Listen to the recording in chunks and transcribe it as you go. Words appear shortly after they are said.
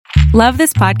Love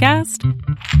this podcast?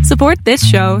 Support this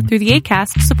show through the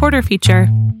Acast supporter feature.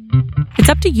 It's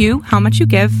up to you how much you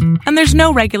give, and there's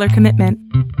no regular commitment.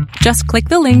 Just click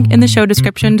the link in the show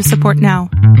description to support now.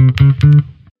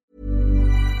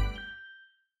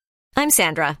 I'm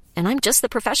Sandra, and I'm just the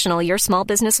professional your small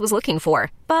business was looking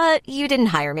for. But you didn't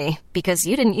hire me because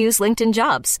you didn't use LinkedIn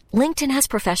Jobs. LinkedIn has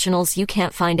professionals you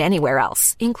can't find anywhere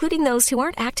else, including those who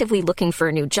aren't actively looking for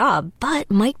a new job, but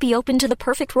might be open to the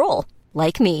perfect role,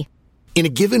 like me. In a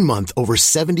given month, over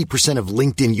 70% of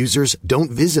LinkedIn users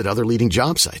don't visit other leading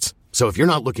job sites. So if you're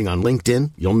not looking on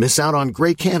LinkedIn, you'll miss out on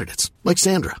great candidates like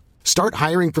Sandra. Start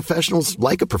hiring professionals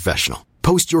like a professional.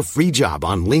 Post your free job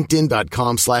on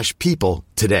linkedin.com/people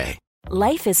today.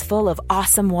 Life is full of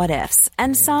awesome what-ifs,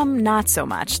 and some not so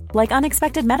much, like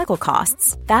unexpected medical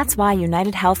costs. That's why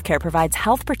United Healthcare provides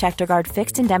Health Protector Guard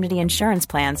fixed indemnity insurance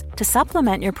plans to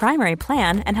supplement your primary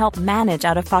plan and help manage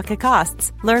out-of-pocket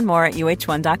costs. Learn more at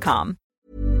uh1.com.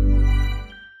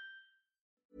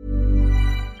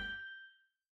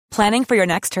 Planning for your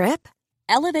next trip?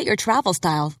 Elevate your travel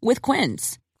style with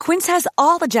Quince. Quince has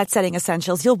all the jet-setting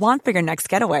essentials you'll want for your next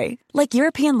getaway, like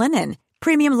European linen,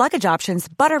 premium luggage options,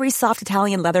 buttery soft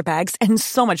Italian leather bags, and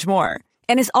so much more.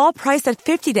 And is all priced at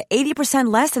 50 to 80%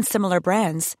 less than similar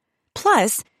brands.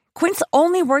 Plus, Quince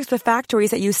only works with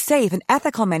factories that use safe and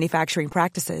ethical manufacturing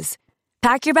practices.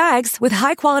 Pack your bags with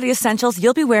high-quality essentials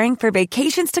you'll be wearing for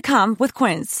vacations to come with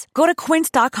Quince. Go to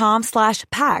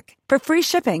quince.com/pack for free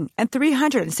shipping and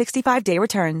 365-day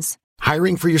returns.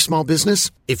 Hiring for your small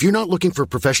business? If you're not looking for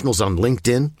professionals on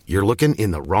LinkedIn, you're looking in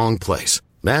the wrong place.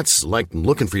 That's like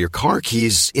looking for your car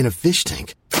keys in a fish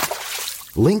tank.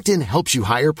 LinkedIn helps you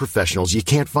hire professionals you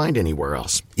can't find anywhere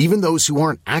else, even those who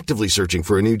aren't actively searching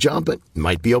for a new job but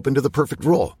might be open to the perfect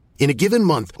role. In a given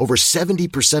month, over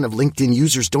 70% of LinkedIn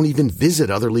users don't even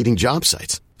visit other leading job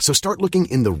sites. So start looking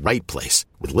in the right place.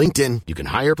 With LinkedIn, you can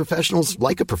hire professionals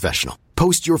like a professional.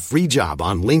 Post your free job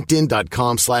on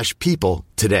linkedin.com/people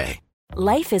today.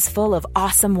 Life is full of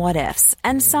awesome what-ifs,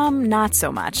 and some not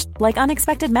so much, like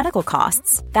unexpected medical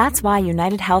costs. That's why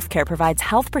United Healthcare provides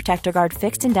Health Protector Guard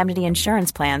fixed indemnity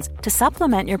insurance plans to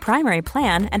supplement your primary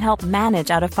plan and help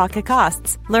manage out-of-pocket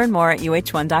costs. Learn more at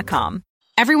uh1.com.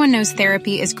 Everyone knows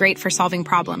therapy is great for solving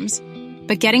problems,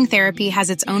 but getting therapy has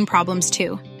its own problems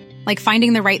too, like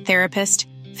finding the right therapist,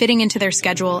 fitting into their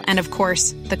schedule, and of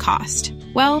course, the cost.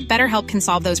 Well, BetterHelp can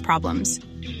solve those problems.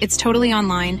 It's totally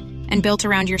online and built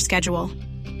around your schedule.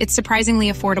 It's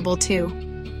surprisingly affordable too.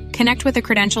 Connect with a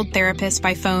credentialed therapist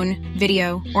by phone,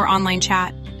 video, or online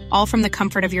chat, all from the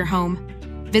comfort of your home.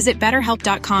 Visit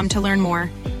BetterHelp.com to learn more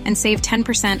and save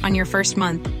 10% on your first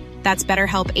month. That's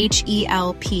BetterHelp,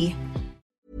 H-E-L-P.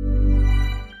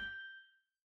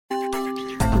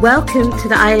 Welcome to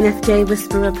the INFJ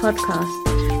Whisperer podcast,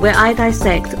 where I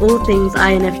dissect all things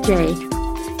INFJ.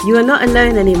 You are not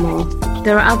alone anymore.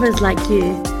 There are others like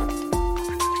you.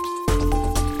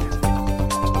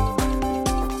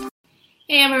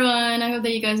 Hey everyone, I hope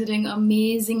that you guys are doing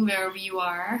amazing wherever you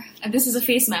are. This is a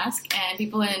face mask, and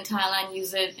people in Thailand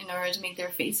use it in order to make their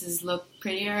faces look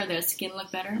prettier, their skin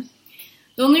look better.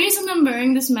 The only reason I'm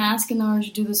wearing this mask in order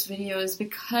to do this video is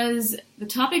because the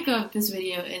topic of this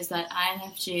video is that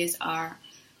INFJs are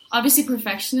obviously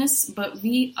perfectionists, but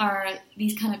we are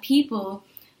these kind of people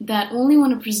that only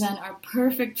want to present our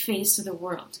perfect face to the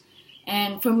world.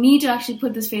 And for me to actually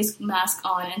put this face mask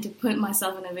on and to put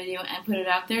myself in a video and put it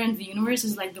out there in the universe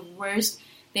is like the worst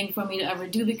thing for me to ever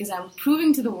do, because I'm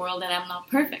proving to the world that I'm not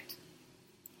perfect.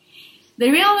 The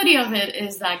reality of it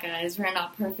is that, guys, we're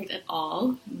not perfect at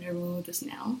all. I'm going to remove this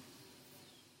now.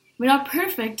 We're not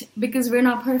perfect because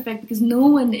no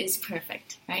one is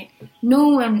perfect, right? No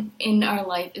one in our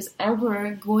life is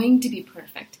ever going to be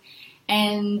perfect.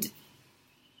 And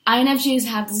INFJs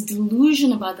have this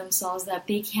delusion about themselves that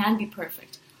they can be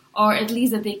perfect, or at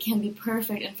least that they can be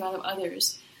perfect in front of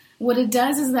others. What it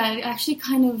does is that it actually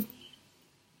kind of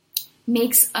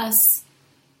makes us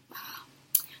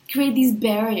create these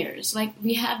barriers. Like,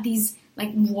 we have these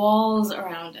like walls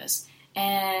around us,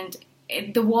 and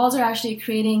the walls are actually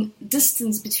creating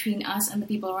distance between us and the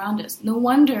people around us. No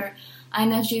wonder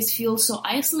INFJs feel so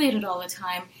isolated all the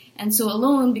time and so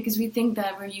alone, because we think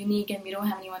that we're unique and we don't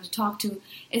have anyone to talk to.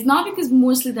 It's not because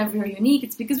mostly that we're unique,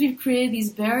 it's because we've created these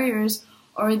barriers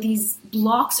or these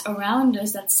blocks around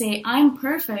us that say, I'm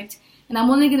perfect and I'm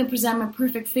only going to present my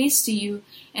perfect face to you.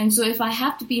 And so if I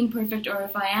have to be imperfect, or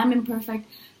if I am imperfect,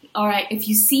 alright, if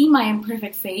you see my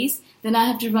imperfect face, then I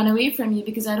have to run away from you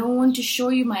because I don't want to show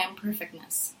you my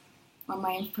imperfectness or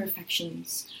my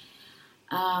imperfections.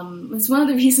 It's one of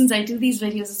the reasons I do these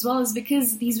videos as well, is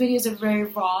because these videos are very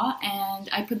raw and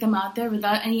I put them out there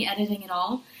without any editing at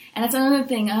all. And that's another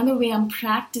thing, another way I'm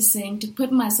practicing to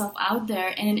put myself out there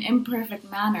in an imperfect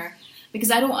manner,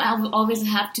 because I don't always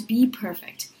have to be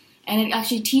perfect. And it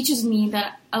actually teaches me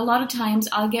that a lot of times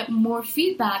I'll get more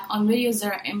feedback on videos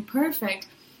that are imperfect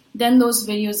than those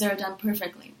videos that are done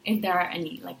perfectly, if there are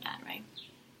any like that, right?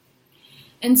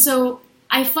 And so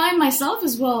I find myself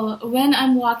as well, when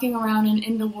I'm walking around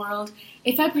in the world,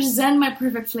 if I present my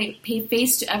perfect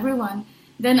face to everyone,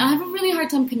 then I have a really hard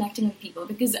time connecting with people,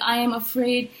 because I am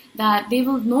afraid that they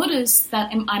will notice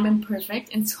that I'm imperfect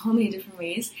in so many different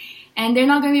ways, and they're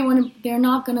not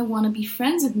going to want to be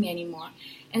friends with me anymore.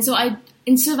 And so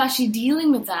instead of actually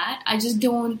dealing with that, I just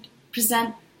don't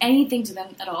present anything to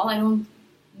them at all. I don't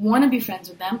want to be friends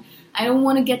with them. I don't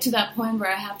want to get to that point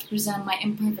where I have to present my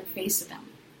imperfect face to them.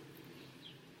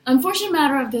 Unfortunate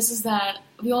matter of this is that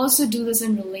we also do this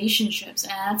in relationships,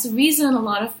 and that's the reason a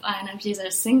lot of INFJs are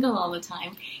single all the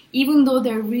time, even though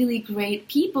they're really great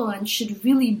people and should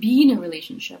really be in a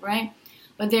relationship, right?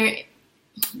 But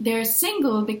they're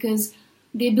single because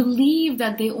they believe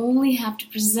that they only have to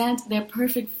present their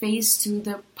perfect face to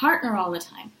their partner all the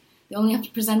time. They only have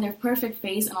to present their perfect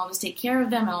face and always take care of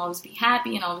them and always be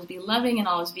happy and always be loving and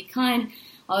always be kind,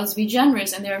 always be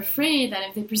generous. And they're afraid that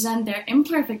if they present their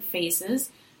imperfect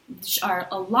faces, which are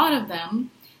a lot of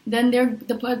them, then the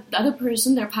other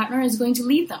person, their partner, is going to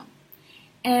leave them.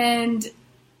 And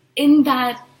in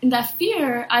that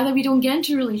fear, either we don't get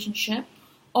into a relationship,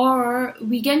 or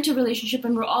we get into a relationship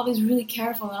and we're always really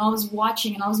careful and always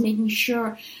watching and always making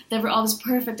sure that we're always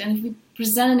perfect. And if we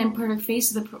present an imperfect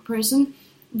face to the person,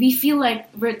 we feel like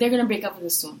they're going to break up with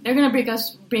us soon. They're going to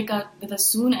break up with us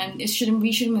soon, and we shouldn't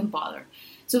even bother.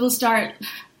 So we'll start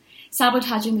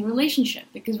sabotaging the relationship,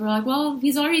 because we're like, well,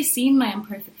 he's already seen my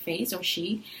imperfect face, or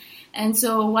she, and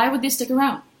so why would they stick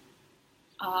around?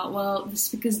 Well, it's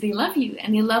because they love you,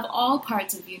 and they love all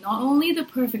parts of you, not only the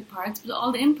perfect parts, but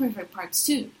all the imperfect parts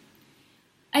too.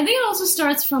 I think it also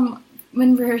starts from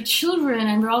when we're children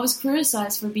and we're always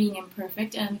criticized for being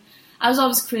imperfect, and I was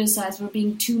always criticized for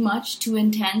being too much, too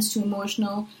intense, too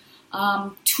emotional,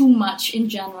 too much in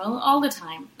general, all the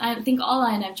time. I think all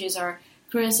INFJs are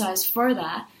criticized for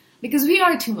that, because we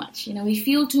are too much. We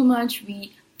feel too much,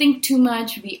 we think too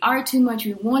much, we are too much,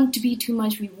 we want to be too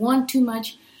much, we want too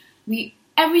much,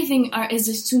 everything is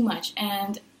just too much.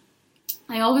 And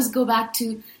I always go back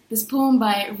to this poem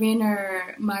by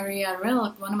Rainer Maria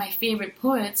Rilke, one of my favorite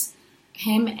poets.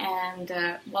 Him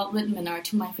and Walt Whitman are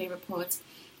two of my favorite poets.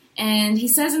 And he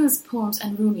says in his poems,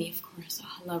 and Rumi, of course,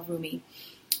 I love Rumi.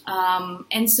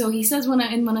 And so he says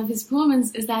in one of his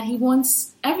poems is that he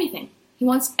wants everything. He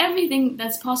wants everything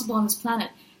that's possible on this planet.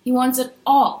 He wants it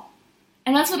all.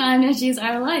 And that's what INFJs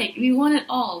are like. We want it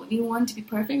all. We want to be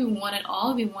perfect. We want it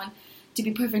all. We want to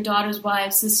be perfect daughters,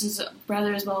 wives, sisters,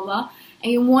 brothers, blah, blah, blah.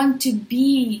 And you want to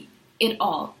be it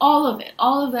all of it,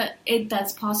 all of it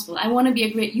that's possible. I want to be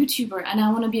a great YouTuber, and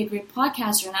I want to be a great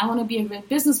podcaster, and I want to be a great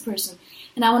business person,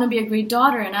 and I want to be a great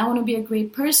daughter, and I want to be a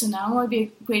great person, and I want to be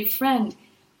a great friend.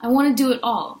 I want to do it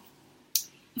all.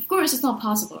 Of course, it's not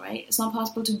possible, right? It's not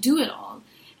possible to do it all.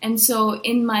 And so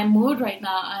in my mode right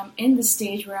now, I'm in the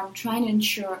stage where I'm trying to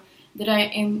ensure that I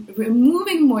am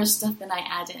removing more stuff than I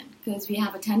add in, because we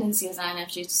have a tendency as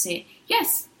INFJs to say,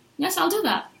 yes, I'll do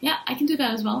that. Yeah, I can do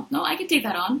that as well. No, I can take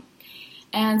that on.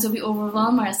 And so we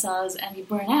overwhelm ourselves and we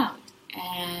burn out.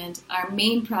 And our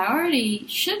main priority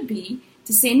should be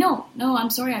to say, no, I'm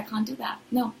sorry, I can't do that.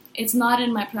 No, it's not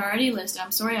in my priority list.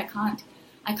 I'm sorry, I can't.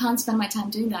 I can't spend my time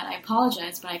doing that. I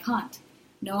apologize, but I can't.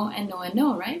 No and no and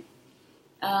no, right?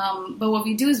 But what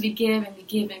we do is we give and we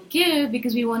give and give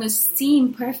because we want to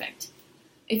seem perfect.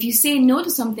 If you say no to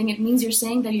something, it means you're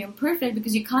saying that you're imperfect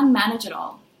because you can't manage it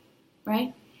all,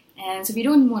 right? And so we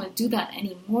don't want to do that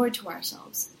anymore to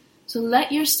ourselves. So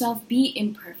let yourself be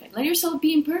imperfect. Let yourself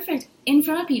be imperfect in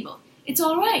front of people. It's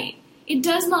all right. It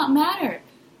does not matter.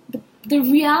 The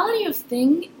reality of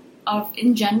things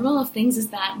is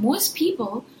that most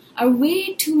people are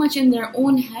way too much in their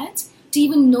own heads to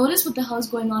even notice what the hell is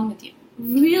going on with you.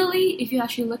 Really, if you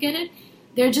actually look at it,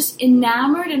 they're just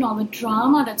enamored in all the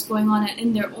drama that's going on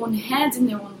in their own heads, in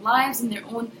their own lives, in their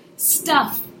own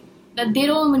stuff, that they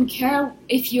don't even care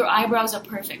if your eyebrows are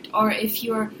perfect, or if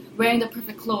you're wearing the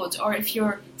perfect clothes, or if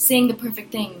you're saying the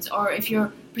perfect things, or if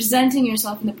you're presenting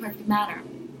yourself in the perfect manner.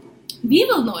 We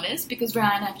will notice because we're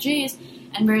INFJs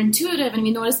and we're intuitive and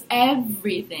we notice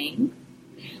everything,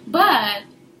 but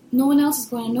no one else is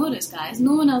going to notice, guys.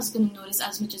 No one else is going to notice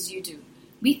as much as you do.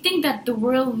 We think that the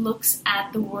world looks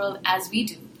at the world as we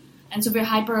do. And so we're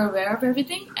hyper aware of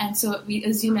everything, and so we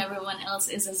assume everyone else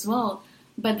is as well.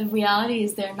 But the reality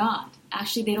is they're not.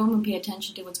 Actually, they don't even pay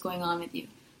attention to what's going on with you.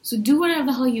 So do whatever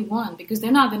the hell you want, because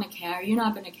they're not going to care. You're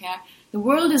not going to care. The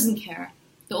world doesn't care.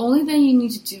 The only thing you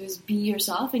need to do is be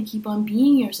yourself and keep on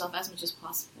being yourself as much as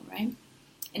possible, right?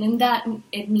 And in that,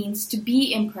 it means to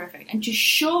be imperfect and to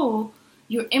show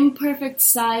your imperfect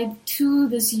side to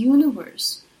this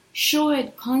universe. Show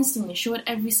it constantly. Show it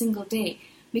every single day.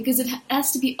 Because it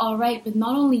has to be all right with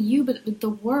not only you, but with the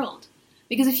world.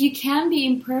 Because if you can be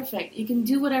imperfect, you can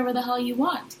do whatever the hell you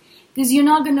want. Because you're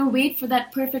not going to wait for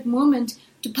that perfect moment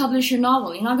to publish your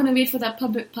novel. You're not going to wait for that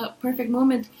perfect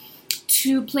moment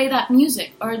to play that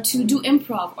music, or to do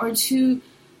improv, or to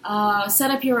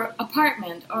set up your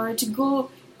apartment, or to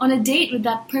go on a date with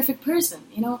that perfect person.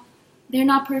 You know, they're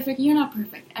not perfect. You're not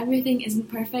perfect. Everything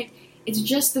isn't perfect. It's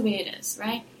just the way it is,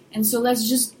 right? And so let's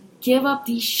just give up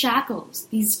these shackles,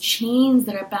 these chains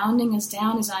that are bounding us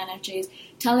down as INFJs,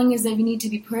 telling us that we need to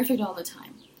be perfect all the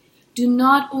time. Do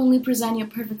not only present your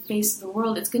perfect face to the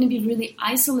world. It's going to be really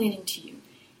isolating to you.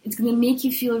 It's going to make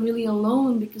you feel really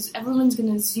alone, because everyone's going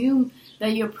to assume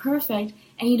that you're perfect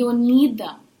and you don't need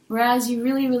them. Whereas you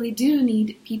really, really do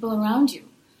need people around you.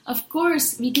 Of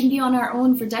course, we can be on our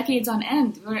own for decades on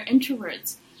end. We're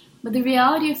introverts. But the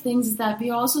reality of things is that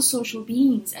we are also social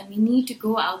beings, and we need to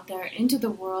go out there into the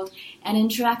world and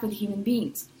interact with human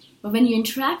beings. But when you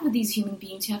interact with these human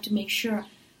beings, you have to make sure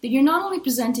that you're not only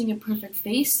presenting your perfect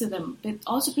face to them, but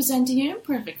also presenting your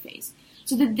imperfect face,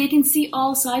 so that they can see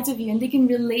all sides of you and they can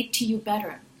relate to you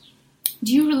better.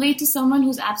 Do you relate to someone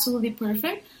who's absolutely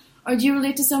perfect, or do you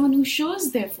relate to someone who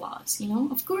shows their flaws? You know,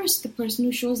 of course, the person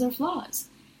who shows their flaws.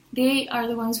 They are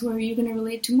the ones who you're going to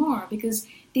relate to more, because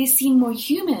they seem more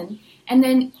human, and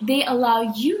then they allow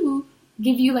you,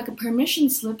 give you like a permission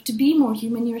slip to be more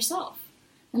human yourself.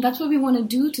 And that's what we want to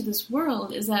do to this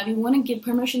world, is that we want to give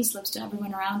permission slips to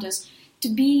everyone around us to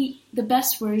be the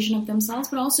best version of themselves,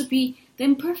 but also be the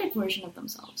imperfect version of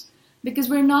themselves. Because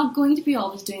we're not going to be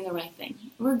always doing the right thing.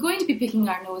 We're going to be picking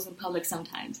our nose in public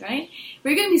sometimes, right?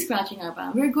 We're going to be scratching our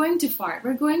bum. We're going to fart.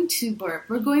 We're going to burp.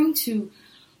 We're going to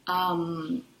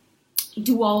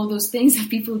do all of those things that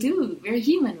people do. We're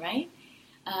human, right?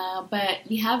 But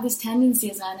we have this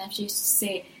tendency as INFJs to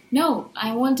say, no,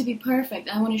 I want to be perfect.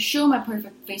 I want to show my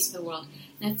perfect face to the world.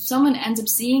 And if someone ends up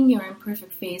seeing your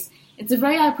imperfect face, it's a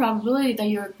very high probability that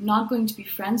you're not going to be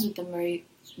friends with them very,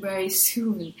 very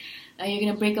soon. You're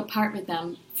going to break apart with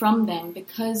them, from them,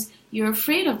 because you're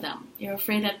afraid of them. You're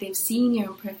afraid that they've seen your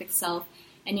imperfect self,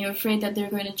 and you're afraid that they're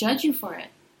going to judge you for it.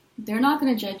 They're not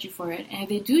going to judge you for it, and if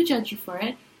they do judge you for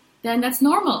it, then that's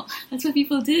normal. That's what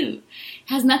people do. It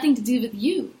has nothing to do with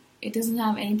you. It doesn't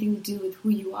have anything to do with who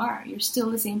you are. You're still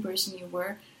the same person you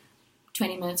were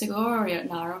 20 minutes ago or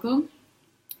an hour ago.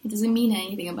 It doesn't mean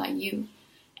anything about you.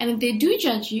 And if they do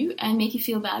judge you and make you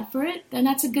feel bad for it, then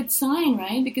that's a good sign,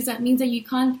 right? Because that means that you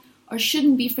can't or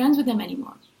shouldn't be friends with them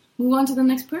anymore. Move on to the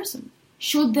next person.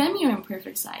 Show them your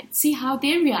imperfect side. See how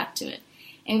they react to it.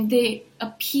 And if they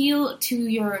appeal to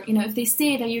your, if they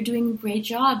say that you're doing a great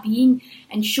job being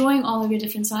and showing all of your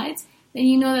different sides, then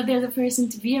you know that they're the person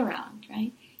to be around,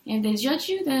 right? And if they judge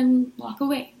you, then walk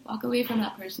away. Walk away from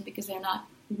that person, because they're not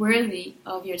worthy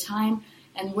of your time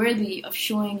and worthy of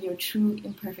showing your true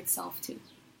imperfect self to.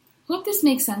 Hope this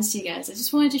makes sense to you guys. I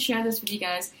just wanted to share this with you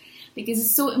guys because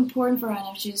it's so important for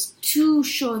INFJs to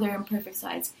show their imperfect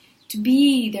sides, to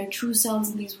be their true selves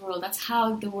in this world. That's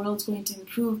how the world's going to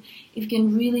improve if we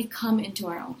can really come into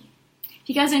our own. If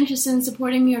you guys are interested in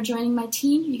supporting me or joining my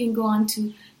team, you can go on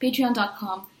to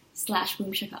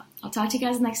patreon.com/boomshaka. I'll talk to you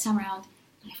guys next time around.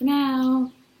 Bye for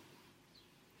now.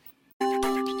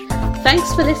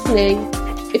 Thanks for listening.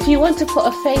 If you want to put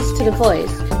a face to the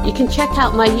voice, you can check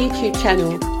out my YouTube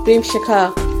channel, Boom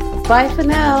Shaka. Bye for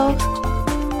now.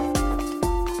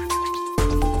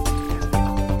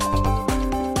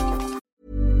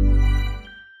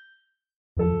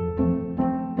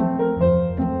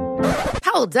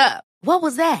 Hold up. What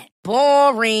was that?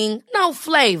 Boring. No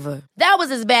flavor. That was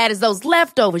as bad as those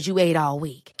leftovers you ate all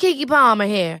week. Keke Palmer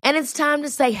here. And it's time to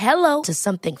say hello to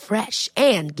something fresh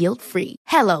and guilt-free.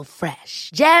 Hello Fresh.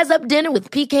 Jazz up dinner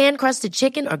with pecan-crusted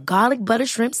chicken or garlic butter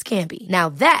shrimp scampi. Now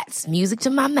that's music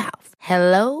to my mouth.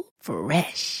 Hello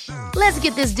Fresh. Let's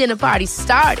get this dinner party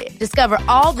started. Discover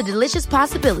all the delicious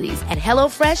possibilities at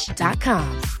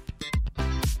HelloFresh.com.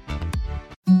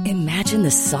 Imagine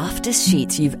the softest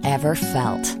sheets you've ever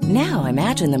felt. Now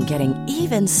imagine them getting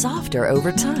even softer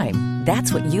over time.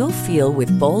 That's what you'll feel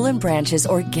with Boll & Branch's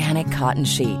organic cotton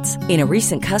sheets. In a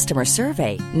recent customer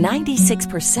survey,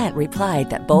 96% replied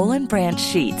that Boll & Branch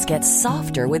sheets get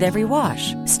softer with every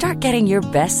wash. Start getting your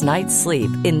best night's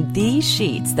sleep in these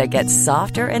sheets that get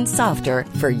softer and softer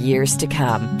for years to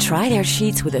come. Try their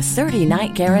sheets with a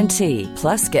 30-night guarantee.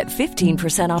 Plus, get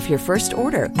 15% off your first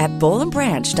order at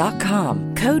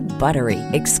bollandbranch.com. Code BUTTERY.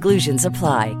 Exclusions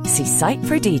apply. See site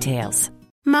for details.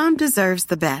 Mom deserves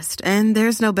the best, and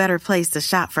there's no better place to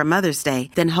shop for Mother's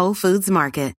Day than Whole Foods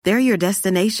Market. They're your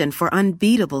destination for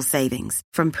unbeatable savings,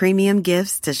 from premium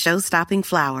gifts to show-stopping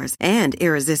flowers and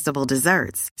irresistible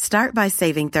desserts. Start by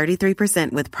saving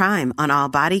 33% with Prime on all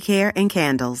body care and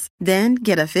candles. Then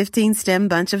get a 15-stem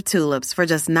bunch of tulips for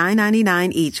just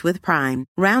 $9.99 each with Prime.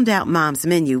 Round out Mom's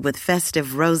menu with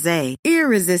festive rosé,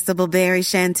 irresistible berry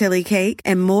chantilly cake,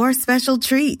 and more special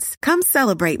treats. Come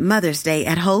celebrate Mother's Day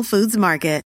at Whole Foods Market.